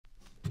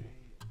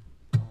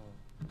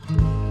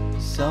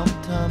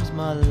Sometimes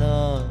my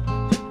love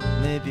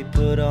may be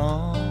put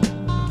on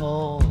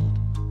hold.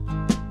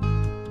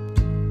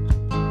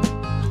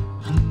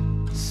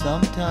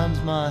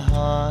 Sometimes my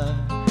heart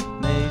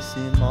may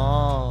seem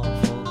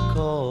awful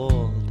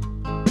cold.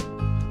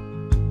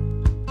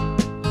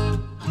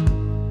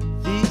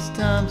 These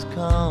times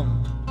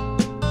come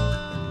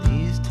and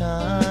these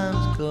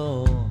times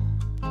go.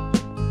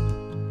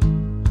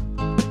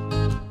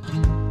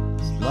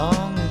 As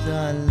long as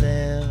I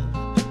live,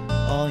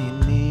 all you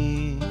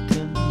need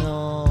to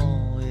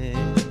know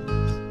is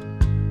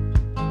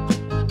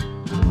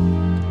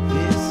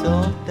this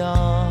old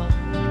dog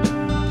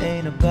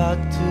ain't about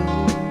to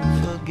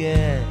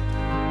forget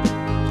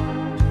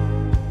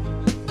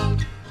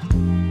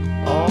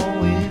all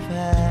we've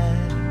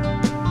had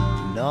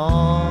and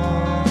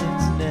all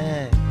that's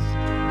next.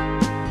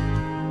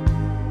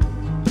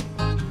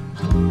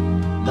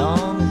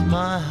 Long as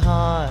my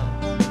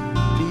heart's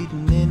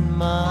beating in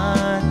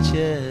my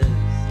chest,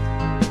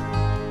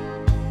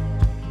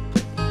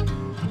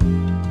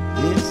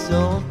 this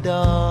old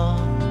dog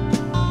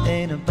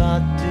ain't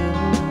about to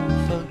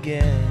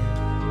forget.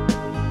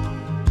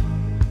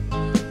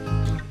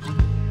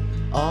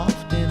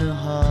 Often a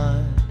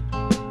heart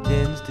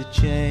tends to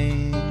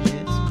change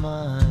its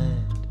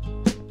mind.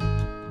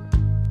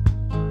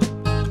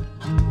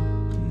 A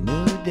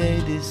new day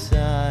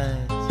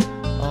decides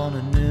on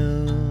a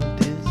new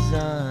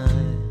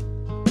design.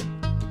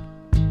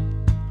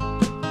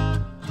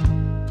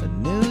 A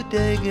new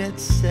day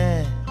gets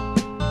set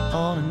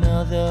on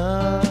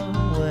another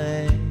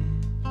way.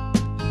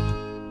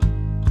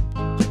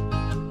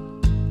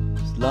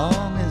 As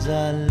long as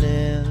I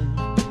live,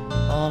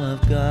 all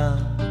I've got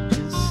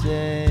to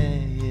say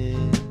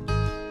is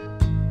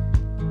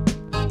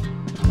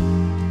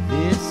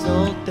this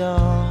old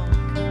dog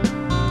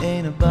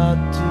ain't about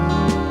to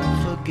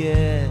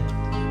forget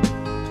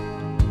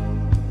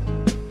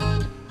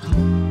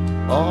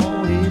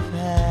all we've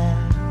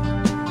had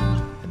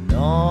and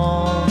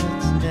all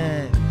that's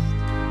next.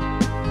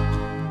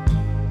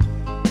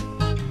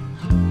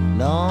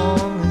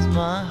 Long as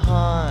my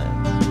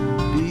heart's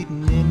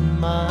beating in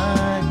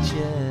my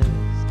chest,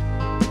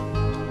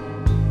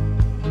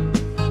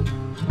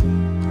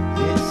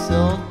 this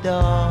old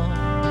dog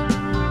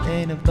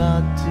ain't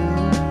about to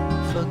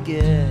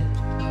forget.